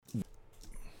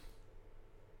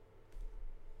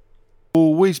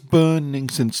always burning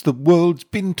since the world's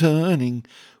been turning.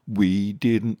 We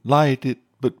didn't light it,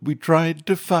 but we tried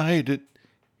to fight it.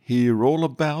 Hear all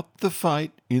about the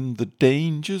fight in the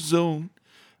danger zone.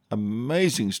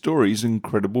 Amazing stories,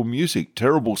 incredible music,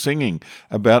 terrible singing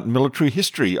about military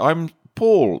history. I'm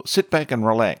Paul. Sit back and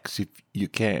relax if you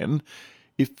can.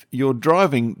 If you're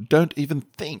driving, don't even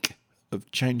think of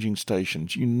changing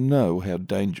stations. You know how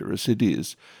dangerous it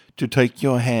is to take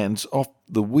your hands off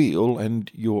the wheel and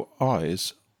your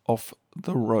eyes off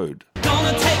the road.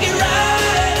 Gonna take it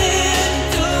right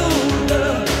into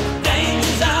the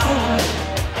danger zone.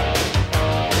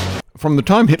 From the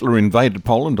time Hitler invaded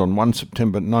Poland on 1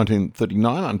 September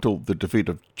 1939 until the defeat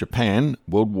of Japan,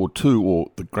 World War II,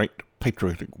 or the Great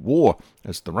Patriotic War,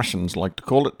 as the Russians like to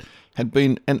call it, had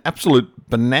been an absolute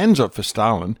bonanza for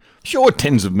Stalin. Sure,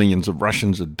 tens of millions of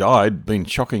Russians had died, been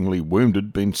shockingly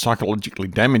wounded, been psychologically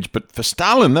damaged, but for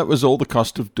Stalin that was all the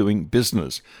cost of doing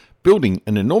business, building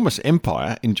an enormous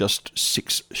empire in just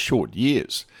 6 short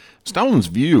years. Stalin's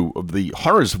view of the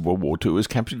horrors of World War II is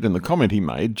captured in the comment he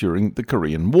made during the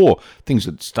Korean War. Things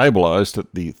had stabilised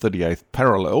at the 38th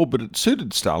parallel, but it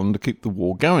suited Stalin to keep the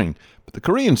war going. But the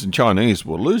Koreans and Chinese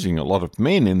were losing a lot of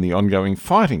men in the ongoing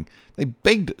fighting. They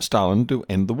begged Stalin to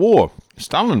end the war.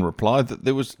 Stalin replied that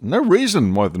there was no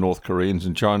reason why the North Koreans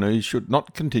and Chinese should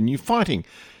not continue fighting.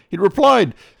 He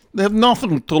replied, "They have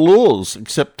nothing to lose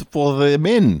except for their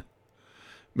men."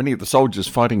 Many of the soldiers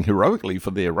fighting heroically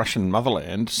for their Russian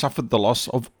motherland suffered the loss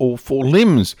of all 4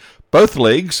 limbs, both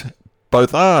legs,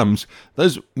 both arms.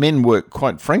 Those men were,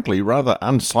 quite frankly, rather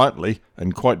unsightly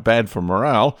and quite bad for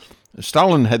morale.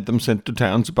 Stalin had them sent to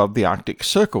towns above the Arctic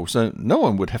Circle, so no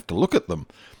one would have to look at them.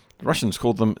 The Russians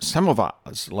called them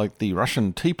samovars, like the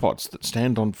Russian teapots that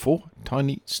stand on 4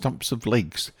 tiny stumps of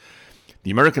legs. The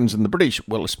Americans and the British,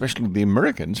 well, especially the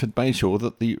Americans, had made sure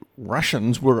that the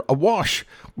Russians were awash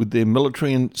with their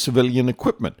military and civilian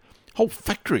equipment. Whole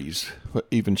factories were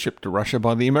even shipped to Russia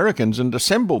by the Americans and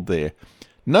assembled there.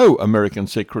 No American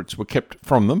secrets were kept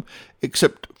from them,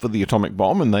 except for the atomic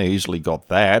bomb, and they easily got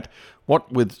that.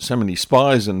 What with so many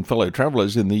spies and fellow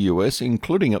travellers in the US,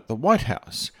 including at the White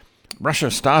House.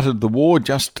 Russia started the war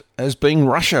just as being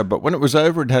Russia, but when it was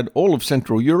over it had all of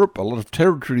Central Europe, a lot of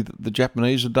territory that the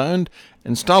Japanese had owned,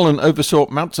 and Stalin oversaw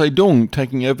Mao Zedong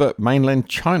taking over mainland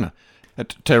China.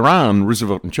 At Tehran,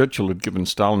 Roosevelt and Churchill had given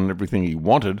Stalin everything he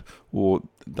wanted, or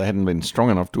they hadn't been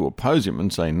strong enough to oppose him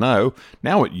and say no.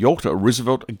 Now at Yalta,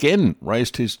 Roosevelt again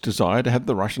raised his desire to have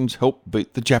the Russians help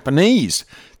beat the Japanese,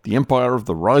 the empire of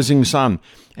the rising sun,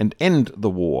 and end the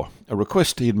war, a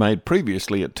request he had made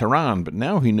previously at Tehran, but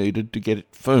now he needed to get it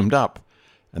firmed up.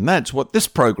 And that's what this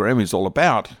program is all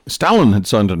about. Stalin had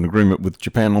signed an agreement with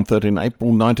Japan on 13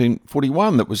 April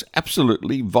 1941 that was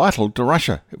absolutely vital to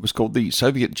Russia. It was called the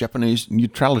Soviet-Japanese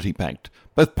Neutrality Pact.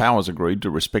 Both powers agreed to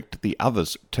respect the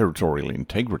other's territorial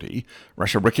integrity.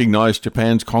 Russia recognized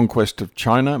Japan's conquest of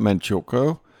China,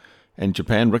 Manchukuo, and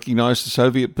Japan recognized the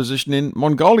Soviet position in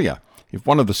Mongolia. If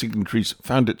one of the signatories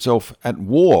found itself at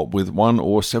war with one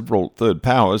or several third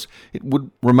powers, it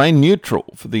would remain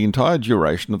neutral for the entire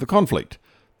duration of the conflict.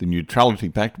 The Neutrality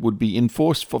Pact would be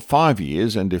enforced for 5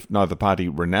 years, and if neither party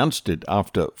renounced it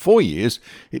after 4 years,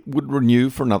 it would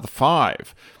renew for another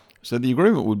 5. So the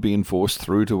agreement would be enforced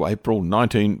through to April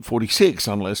 1946,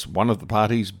 unless one of the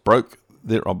parties broke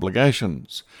their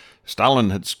obligations. Stalin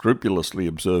had scrupulously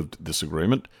observed this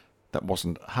agreement. That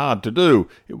wasn't hard to do.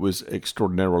 It was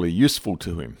extraordinarily useful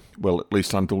to him. Well, at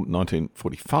least until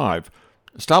 1945.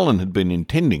 Stalin had been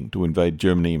intending to invade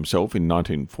Germany himself in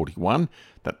 1941.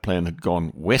 That plan had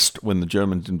gone west when the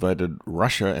Germans invaded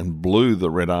Russia and blew the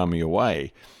Red Army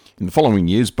away. In the following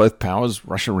years, both powers,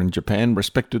 Russia and Japan,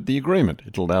 respected the agreement.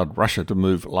 It allowed Russia to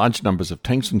move large numbers of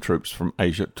tanks and troops from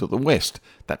Asia to the west.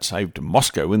 That saved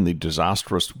Moscow in the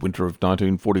disastrous winter of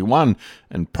 1941,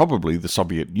 and probably the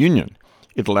Soviet Union.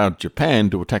 It allowed Japan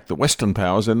to attack the Western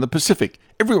powers in the Pacific.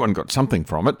 Everyone got something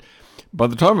from it. By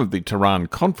the time of the Tehran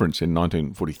Conference in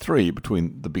 1943,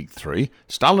 between the big three,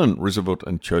 Stalin, Roosevelt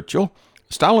and Churchill,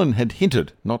 Stalin had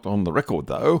hinted, not on the record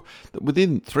though, that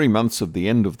within 3 months of the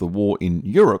end of the war in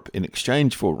Europe, in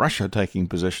exchange for Russia taking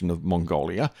possession of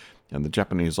Mongolia and the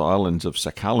Japanese islands of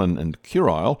Sakhalin and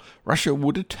Kuril, Russia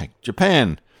would attack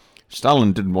Japan.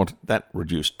 Stalin didn't want that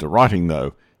reduced to writing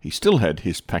though. He still had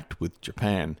his pact with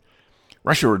Japan.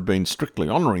 Russia had been strictly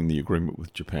honouring the agreement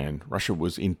with Japan. Russia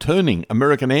was interning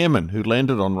American airmen who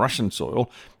landed on Russian soil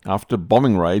after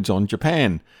bombing raids on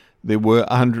Japan. There were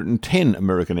 110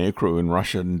 American aircrew in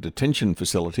Russian detention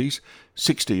facilities.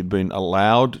 60 had been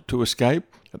allowed to escape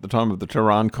at the time of the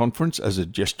Tehran Conference as a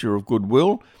gesture of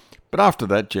goodwill, but after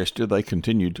that gesture they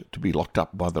continued to be locked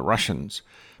up by the Russians.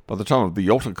 By the time of the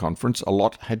Yalta Conference, a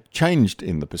lot had changed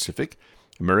in the Pacific.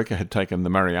 America had taken the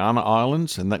Mariana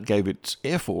Islands, and that gave its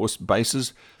Air Force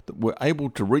bases that were able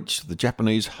to reach the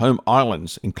Japanese home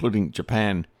islands, including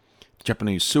Japan.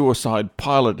 Japanese suicide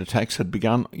pilot attacks had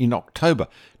begun in October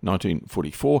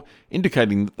 1944,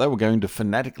 indicating that they were going to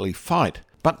fanatically fight.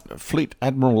 But Fleet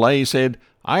Admiral Ley said,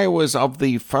 "I was of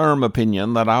the firm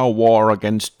opinion that our war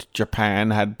against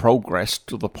Japan had progressed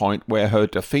to the point where her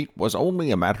defeat was only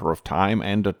a matter of time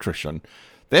and attrition.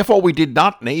 Therefore, we did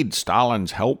not need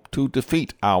Stalin's help to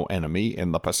defeat our enemy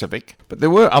in the Pacific." But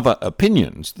there were other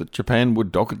opinions that Japan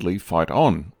would doggedly fight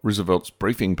on. Roosevelt's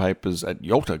briefing papers at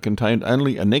Yalta contained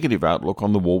only a negative outlook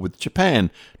on the war with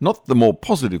Japan, not the more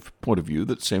positive point of view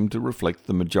that seemed to reflect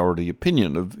the majority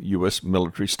opinion of US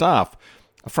military staff.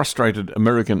 A frustrated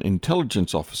American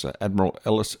intelligence officer, Admiral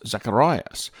Ellis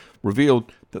Zacharias,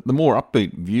 revealed that the more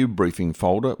upbeat view briefing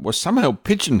folder was somehow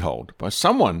pigeonholed by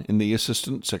someone in the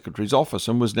Assistant Secretary's office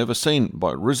and was never seen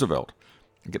by Roosevelt.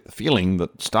 I get the feeling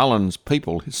that Stalin's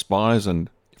people, his spies and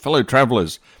fellow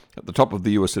travellers at the top of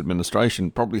the US administration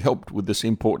probably helped with this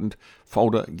important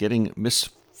folder getting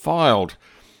misfiled.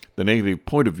 The negative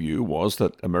point of view was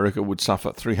that America would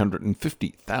suffer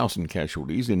 350,000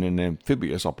 casualties in an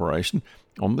amphibious operation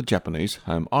on the Japanese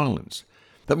home islands.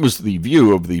 That was the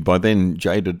view of the by then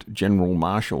jaded General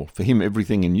Marshall. For him,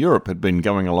 everything in Europe had been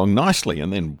going along nicely,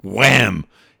 and then wham!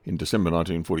 In December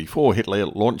 1944, Hitler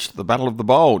launched the Battle of the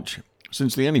Bulge.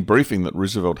 Since the only briefing that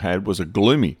Roosevelt had was a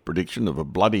gloomy prediction of a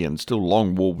bloody and still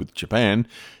long war with Japan,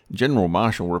 General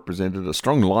Marshall represented a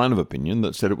strong line of opinion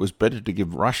that said it was better to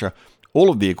give Russia all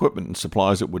of the equipment and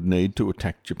supplies it would need to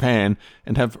attack Japan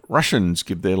and have Russians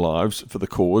give their lives for the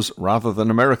cause rather than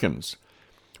Americans.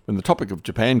 When the topic of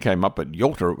Japan came up at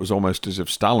Yalta, it was almost as if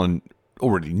Stalin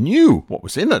already knew what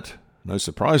was in it. No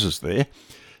surprises there.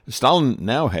 Stalin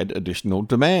now had additional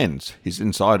demands. His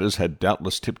insiders had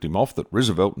doubtless tipped him off that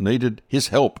Roosevelt needed his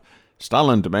help.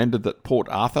 Stalin demanded that Port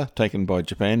Arthur, taken by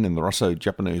Japan in the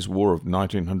Russo-Japanese War of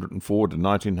 1904 to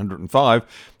 1905,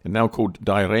 and now called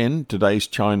Dairen, today's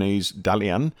Chinese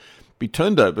Dalian, be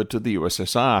turned over to the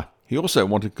USSR. He also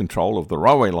wanted control of the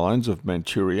railway lines of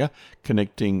Manchuria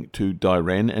connecting to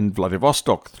Dairen and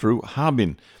Vladivostok through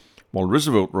Harbin. While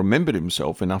Roosevelt remembered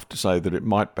himself enough to say that it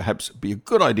might perhaps be a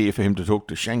good idea for him to talk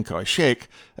to Chiang Kai-shek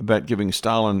about giving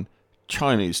Stalin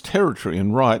Chinese territory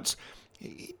and rights,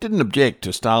 he didn't object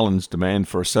to Stalin's demand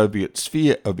for a Soviet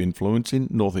sphere of influence in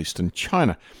northeastern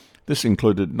China. This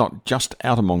included not just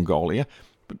Outer Mongolia,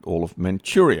 but all of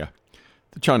Manchuria.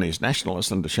 The Chinese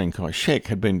nationalists under Chiang Kai-shek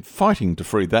had been fighting to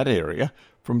free that area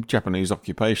from Japanese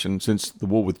occupation since the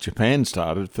war with Japan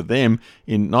started for them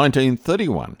in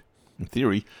 1931. In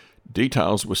theory,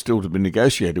 details were still to be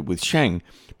negotiated with Chiang,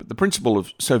 but the principle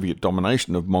of Soviet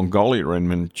domination of Mongolia and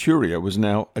Manchuria was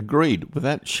now agreed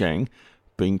without Chiang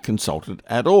being consulted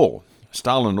at all.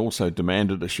 Stalin also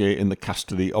demanded a share in the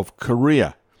custody of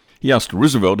Korea. He asked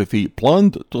Roosevelt if he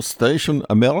planned to station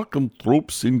American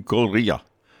troops in Korea.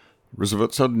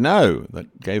 Roosevelt said no.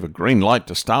 That gave a green light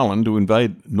to Stalin to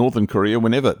invade northern Korea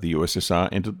whenever the USSR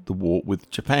entered the war with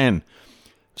Japan.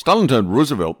 Stalin told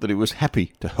Roosevelt that he was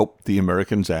happy to help the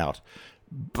Americans out.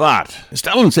 But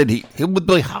Stalin said he would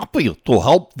be happy to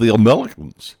help the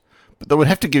Americans, but they would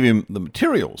have to give him the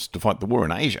materials to fight the war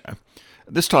in Asia.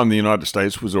 At this time, the United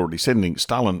States was already sending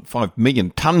Stalin 5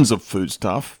 million tons of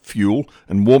foodstuff, fuel,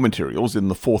 and war materials in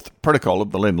the fourth protocol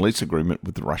of the Lend-Lease agreement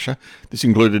with Russia. This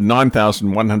included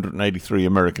 9,183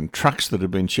 American trucks that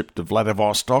had been shipped to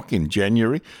Vladivostok in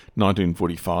January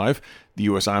 1945. The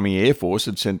US Army Air Force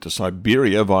had sent to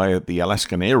Siberia via the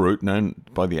Alaskan air route known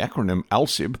by the acronym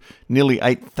ALSIB nearly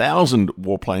 8,000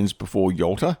 warplanes before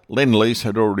Yalta. Lend-Lease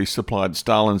had already supplied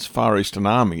Stalin's Far Eastern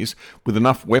armies with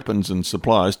enough weapons and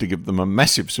supplies to give them a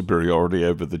massive superiority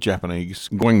over the Japanese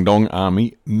Guangdong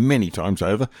army many times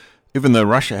over. Even though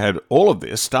Russia had all of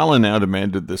this, Stalin now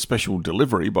demanded the special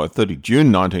delivery by 30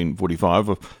 June 1945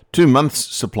 of 2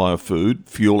 months' supply of food,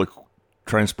 fuel,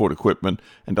 transport equipment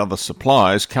and other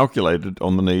supplies calculated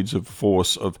on the needs of a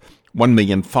force of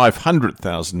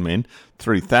 1,500,000 men,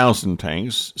 3,000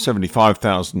 tanks,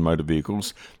 75,000 motor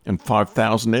vehicles and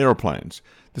 5,000 aeroplanes.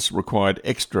 This required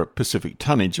extra Pacific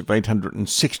tonnage of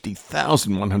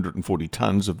 860,140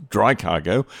 tons of dry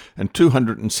cargo and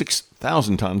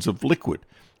 206,000 tons of liquid.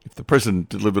 If the president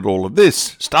delivered all of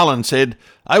this, Stalin said,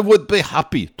 "I would be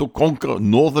happy to conquer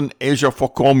Northern Asia for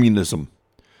communism."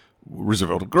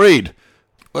 Roosevelt agreed.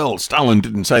 Well, Stalin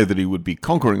didn't say that he would be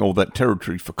conquering all that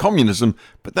territory for communism,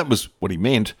 but that was what he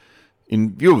meant.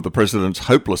 In view of the president's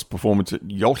hopeless performance at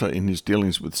Yalta in his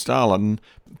dealings with Stalin,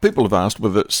 people have asked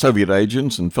whether Soviet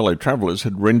agents and fellow travellers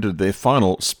had rendered their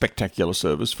final spectacular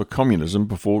service for communism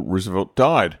before Roosevelt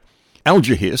died.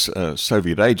 Alger Hiss, a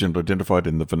Soviet agent identified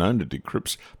in the Venona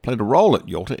decrypts, played a role at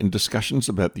Yalta in discussions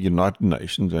about the United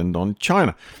Nations and on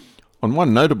China. On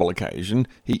one notable occasion,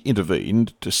 he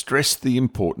intervened to stress the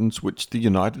importance which the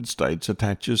United States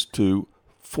attaches to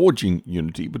forging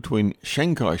unity between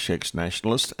Chiang Kai-shek's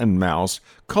nationalists and Mao's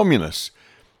communists.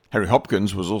 Harry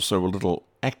Hopkins was also a little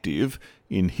active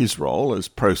in his role as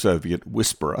pro-Soviet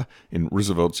whisperer in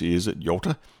Roosevelt's ears at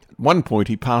Yalta. At one point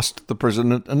he passed the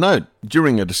president a note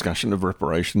during a discussion of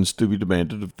reparations to be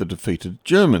demanded of the defeated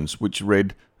Germans, which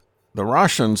read, "The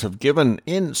Russians have given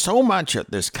in so much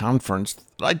at this conference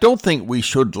that I don't think we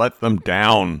should let them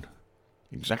down."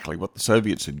 Exactly what the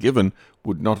Soviets had given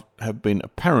would not have been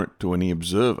apparent to any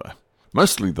observer.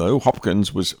 Mostly, though,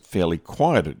 Hopkins was fairly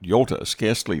quiet at Yalta,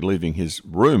 scarcely leaving his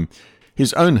room.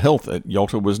 His own health at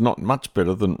Yalta was not much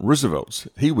better than Roosevelt's.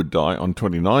 He would die on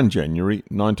 29 January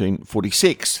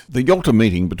 1946. The Yalta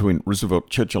meeting between Roosevelt,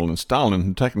 Churchill and Stalin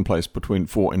had taken place between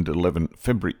 4 and 11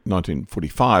 February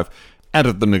 1945. Out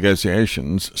of the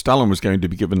negotiations, Stalin was going to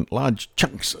be given large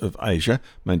chunks of Asia,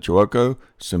 Manchukuo,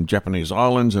 some Japanese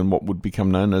islands, and what would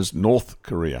become known as North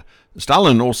Korea.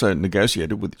 Stalin also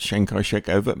negotiated with Chiang Kai-shek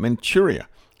over Manchuria.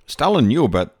 Stalin knew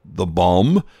about the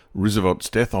bomb. Roosevelt's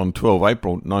death on 12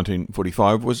 April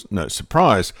 1945 was no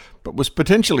surprise, but was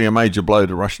potentially a major blow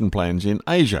to Russian plans in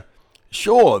Asia.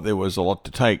 Sure, there was a lot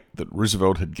to take that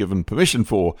Roosevelt had given permission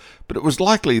for, but it was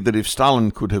likely that if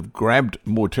Stalin could have grabbed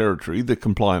more territory, the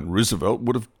compliant Roosevelt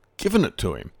would have given it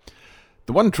to him.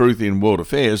 The one truth in world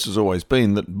affairs has always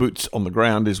been that boots on the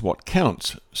ground is what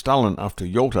counts. Stalin after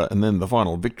Yalta and then the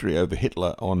final victory over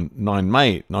Hitler on 9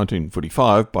 May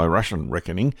 1945, by Russian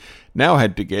reckoning, now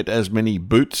had to get as many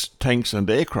boots, tanks and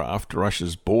aircraft to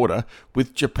Russia's border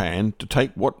with Japan to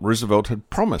take what Roosevelt had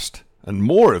promised, and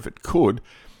more if it could.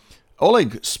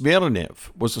 Oleg Smirnev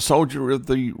was a soldier of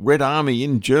the Red Army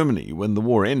in Germany when the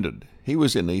war ended. He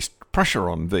was in East Prussia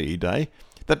on VE Day.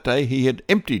 That day he had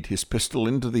emptied his pistol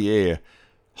into the air,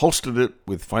 holstered it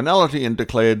with finality and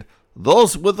declared,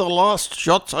 "Those were the last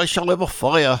shots I shall ever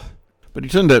fire." But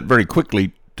he turned out very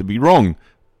quickly to be wrong.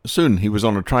 Soon he was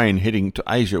on a train heading to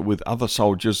Asia with other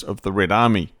soldiers of the Red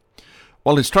Army.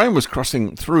 While his train was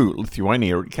crossing through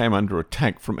Lithuania, it came under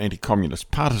attack from anti-communist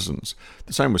partisans.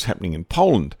 The same was happening in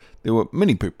Poland. There were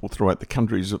many people throughout the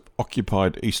countries of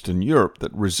occupied Eastern Europe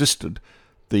that resisted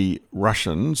the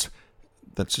Russians.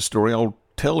 That's a story I'll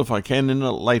tell if I can in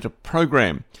a later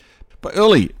program. By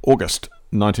early August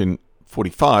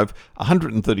 1945,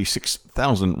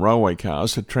 136,000 railway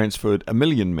cars had transferred 1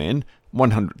 million men,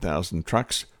 100,000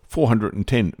 trucks,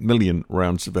 410 million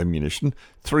rounds of ammunition,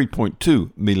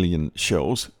 3.2 million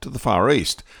shells to the Far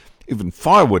East. Even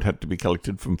firewood had to be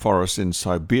collected from forests in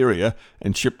Siberia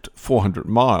and shipped 400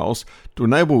 miles to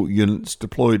enable units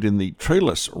deployed in the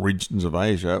treeless regions of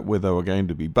Asia, where they were going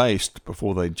to be based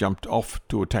before they jumped off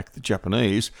to attack the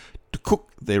Japanese, to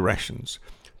cook their rations.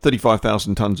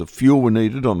 35,000 tons of fuel were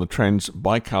needed on the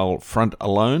Trans-Baikal front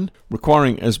alone,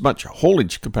 requiring as much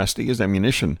haulage capacity as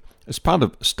ammunition. As part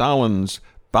of Stalin's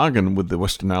bargain with the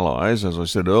Western Allies, as I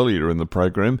said earlier in the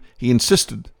program, he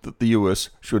insisted that the US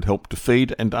should help to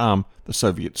feed and arm the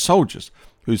Soviet soldiers,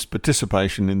 whose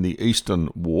participation in the Eastern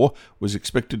War was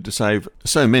expected to save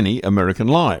so many American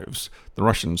lives. The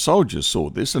Russian soldiers saw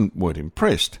this and weren't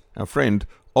impressed. Our friend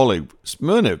Oleg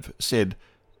Smirnev said,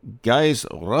 "Guys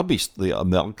rubbished the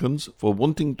Americans for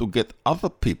wanting to get other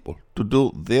people to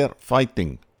do their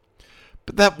fighting."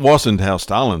 But that wasn't how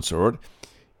Stalin saw it.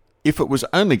 If it was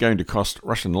only going to cost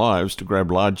Russian lives to grab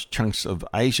large chunks of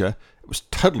Asia, it was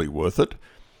totally worth it.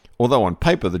 Although on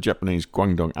paper the Japanese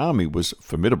Guangdong army was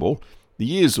formidable, the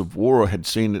years of war had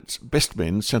seen its best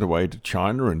men sent away to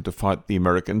China and to fight the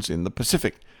Americans in the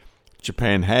Pacific.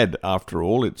 Japan had, after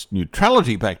all, its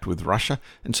neutrality pact with Russia,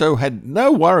 and so had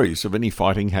no worries of any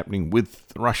fighting happening with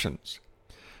the Russians.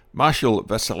 Marshal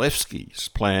Vasilevsky's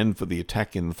plan for the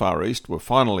attack in the Far East were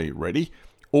finally ready.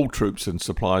 All troops and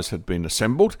supplies had been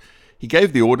assembled. He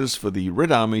gave the orders for the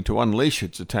Red Army to unleash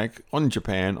its attack on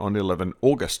Japan on 11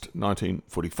 August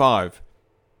 1945.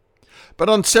 But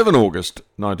on 7 August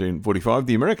 1945,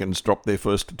 the Americans dropped their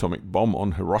first atomic bomb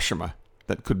on Hiroshima.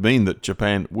 That could mean that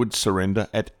Japan would surrender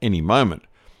at any moment.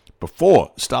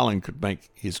 Before Stalin could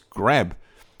make his grab,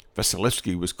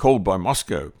 Vasilevsky was called by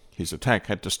Moscow. His attack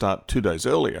had to start 2 days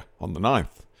earlier, on the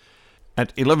 9th.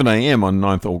 At 11 a.m. on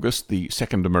 9th August, the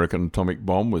second American atomic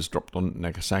bomb was dropped on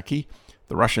Nagasaki.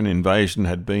 The Russian invasion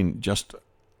had been just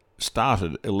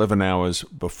started 11 hours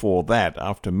before that,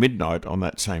 after midnight on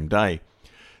that same day.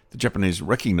 The Japanese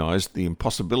recognised the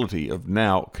impossibility of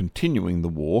now continuing the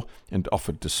war and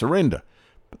offered to surrender.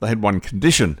 But they had one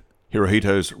condition: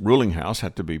 Hirohito's ruling house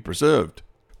had to be preserved.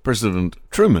 President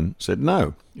Truman said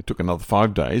no. It took another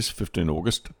 5 days, 15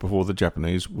 August, before the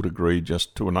Japanese would agree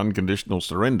just to an unconditional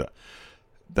surrender.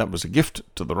 That was a gift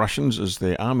to the Russians as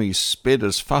their armies sped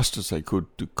as fast as they could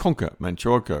to conquer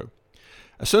Manchukuo.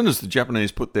 As soon as the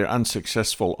Japanese put their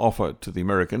unsuccessful offer to the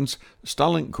Americans,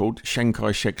 Stalin called Chiang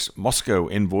Kai-shek's Moscow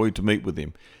envoy to meet with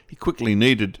him. He quickly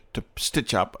needed to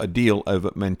stitch up a deal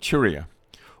over Manchuria.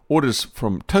 Orders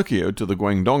from Tokyo to the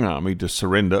Guangdong army to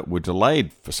surrender were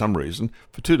delayed for some reason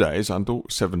for 2 days until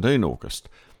 17 August.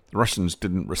 The Russians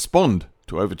didn't respond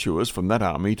to overtures from that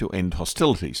army to end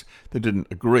hostilities. They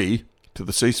didn't agree to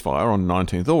the ceasefire on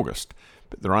 19th August,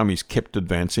 but their armies kept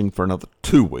advancing for another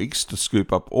 2 weeks to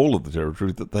scoop up all of the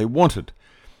territory that they wanted.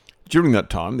 During that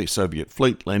time, the Soviet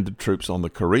fleet landed troops on the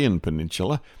Korean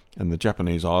peninsula and the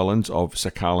Japanese islands of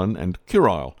Sakhalin and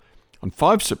Kuril. On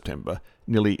 5 September,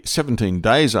 nearly 17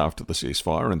 days after the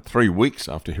ceasefire and 3 weeks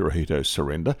after Hirohito's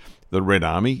surrender, the Red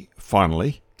Army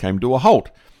finally came to a halt.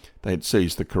 They had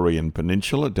seized the Korean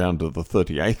peninsula down to the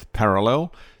 38th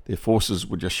parallel. Their forces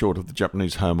were just short of the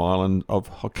Japanese home island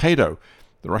of Hokkaido.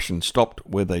 The Russians stopped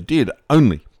where they did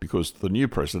only because the new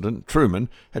president, Truman,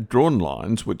 had drawn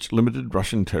lines which limited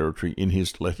Russian territory in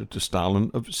his letter to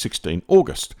Stalin of 16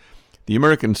 August. The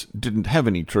Americans didn't have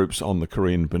any troops on the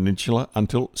Korean peninsula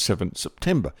until 7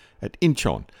 September at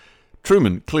Incheon.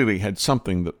 Truman clearly had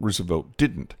something that Roosevelt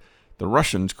didn't. The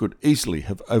Russians could easily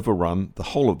have overrun the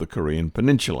whole of the Korean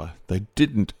peninsula. They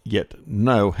didn't yet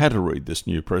know how to read this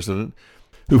new president,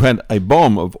 who had a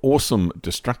bomb of awesome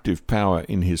destructive power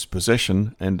in his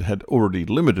possession and had already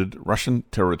limited Russian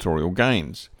territorial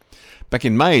gains. Back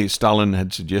in May, Stalin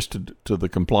had suggested to the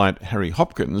compliant Harry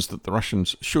Hopkins that the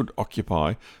Russians should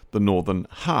occupy the northern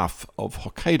half of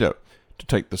Hokkaido to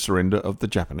take the surrender of the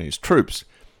Japanese troops.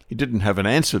 He didn't have an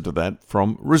answer to that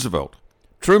from Roosevelt.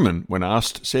 Truman, when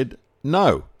asked, said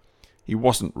no. He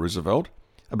wasn't Roosevelt.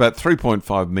 About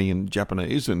 3.5 million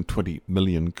Japanese and 20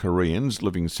 million Koreans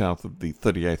living south of the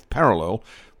 38th parallel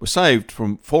were saved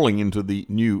from falling into the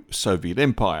new Soviet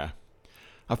Empire.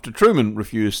 After Truman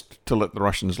refused to let the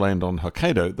Russians land on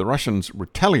Hokkaido, the Russians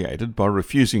retaliated by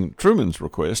refusing Truman's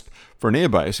request for an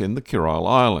airbase in the Kuril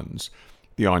Islands.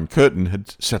 The Iron Curtain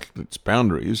had settled its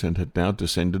boundaries and had now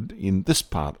descended in this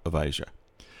part of Asia.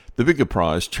 The bigger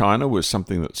prize, China, was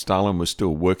something that Stalin was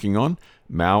still working on.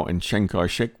 Mao and Chiang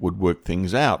Kai-shek would work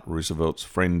things out. Roosevelt's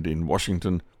friend in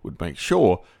Washington would make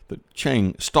sure that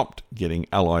Chiang stopped getting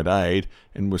Allied aid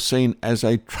and was seen as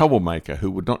a troublemaker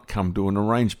who would not come to an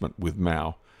arrangement with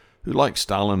Mao, who, like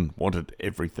Stalin, wanted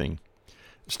everything.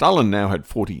 Stalin now had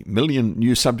 40 million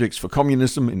new subjects for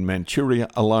communism in Manchuria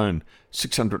alone.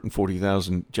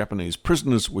 640,000 Japanese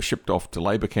prisoners were shipped off to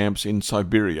labour camps in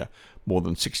Siberia. More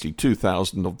than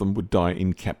 62,000 of them would die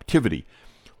in captivity.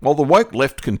 While the woke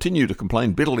left continue to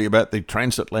complain bitterly about the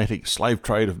transatlantic slave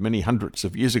trade of many hundreds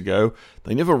of years ago,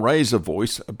 they never raise a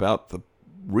voice about the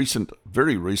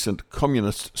very recent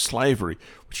communist slavery,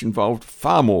 which involved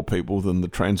far more people than the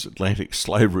transatlantic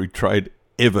slavery trade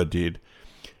ever did.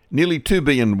 Nearly $2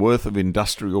 billion worth of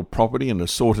industrial property and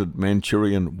assorted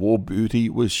Manchurian war booty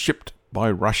was shipped by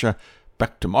Russia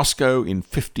back to Moscow in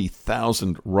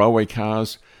 50,000 railway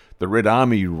cars. The Red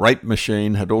Army rape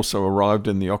machine had also arrived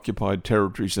in the occupied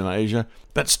territories in Asia.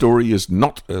 That story is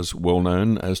not as well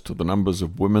known as to the numbers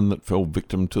of women that fell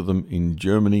victim to them in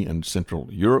Germany and Central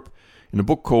Europe. In a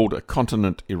book called A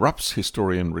Continent Erupts,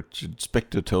 historian Richard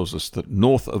Spector tells us that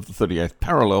north of the 38th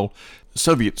parallel,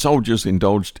 Soviet soldiers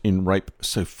indulged in rape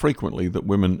so frequently that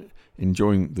women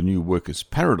enjoying the new workers'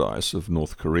 paradise of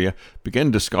North Korea began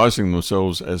disguising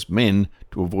themselves as men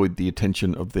to avoid the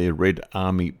attention of their Red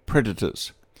Army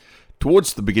predators.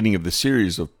 Towards the beginning of the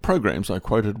series of programs, I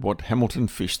quoted what Hamilton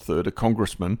Fish III, a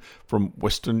congressman from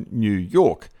Western New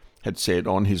York, had said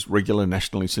on his regular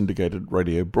nationally syndicated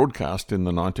radio broadcast in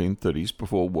the 1930s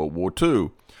before World War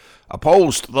II.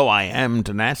 Opposed though I am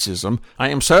to Nazism, I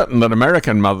am certain that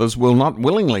American mothers will not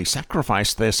willingly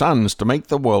sacrifice their sons to make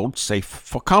the world safe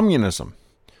for communism.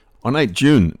 On 8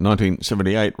 June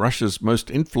 1978, Russia's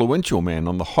most influential man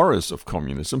on the horrors of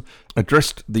communism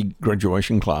addressed the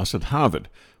graduation class at Harvard.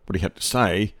 What he had to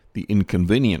say, the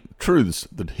inconvenient truths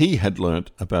that he had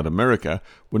learnt about America,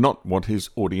 were not what his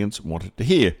audience wanted to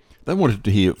hear. They wanted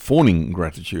to hear fawning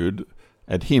gratitude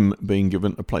at him being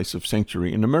given a place of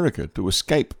sanctuary in America to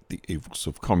escape the evils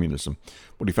of communism.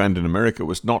 What he found in America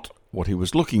was not what he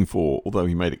was looking for, although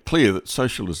he made it clear that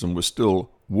socialism was still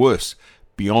worse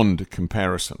beyond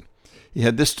comparison. He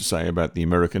had this to say about the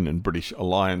American and British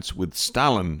alliance with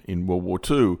Stalin in World War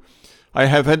II. "I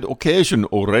have had occasion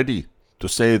already to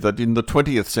say that in the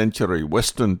 20th century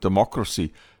Western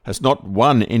democracy has not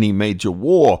won any major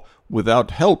war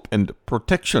without help and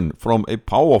protection from a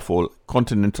powerful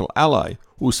continental ally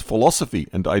whose philosophy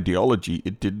and ideology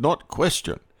it did not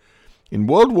question. In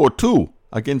World War II,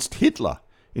 against Hitler,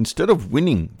 instead of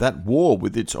winning that war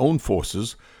with its own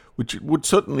forces, which would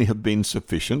certainly have been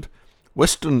sufficient,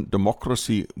 Western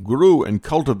democracy grew and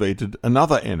cultivated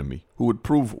another enemy who would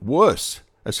prove worse,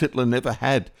 as Hitler never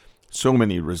had so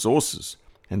many resources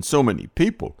and so many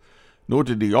people, nor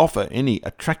did he offer any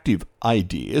attractive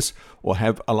ideas or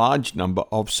have a large number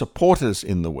of supporters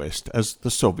in the West as the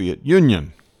Soviet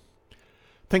Union."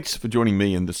 Thanks for joining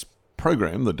me in this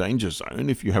program, The Danger Zone.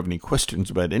 If you have any questions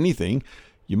about anything,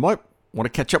 you might want to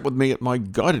catch up with me at my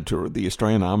guided tour of the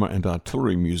Australian Armour and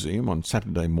Artillery Museum on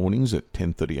Saturday mornings at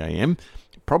 10:30 a.m.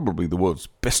 Probably the world's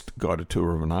best guided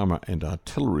tour of an armour and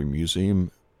artillery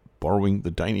museum, borrowing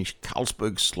the Danish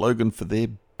Carlsberg slogan for their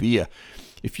beer.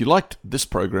 If you liked this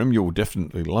program, you'll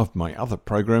definitely love my other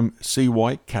program,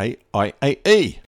 CYKIAE.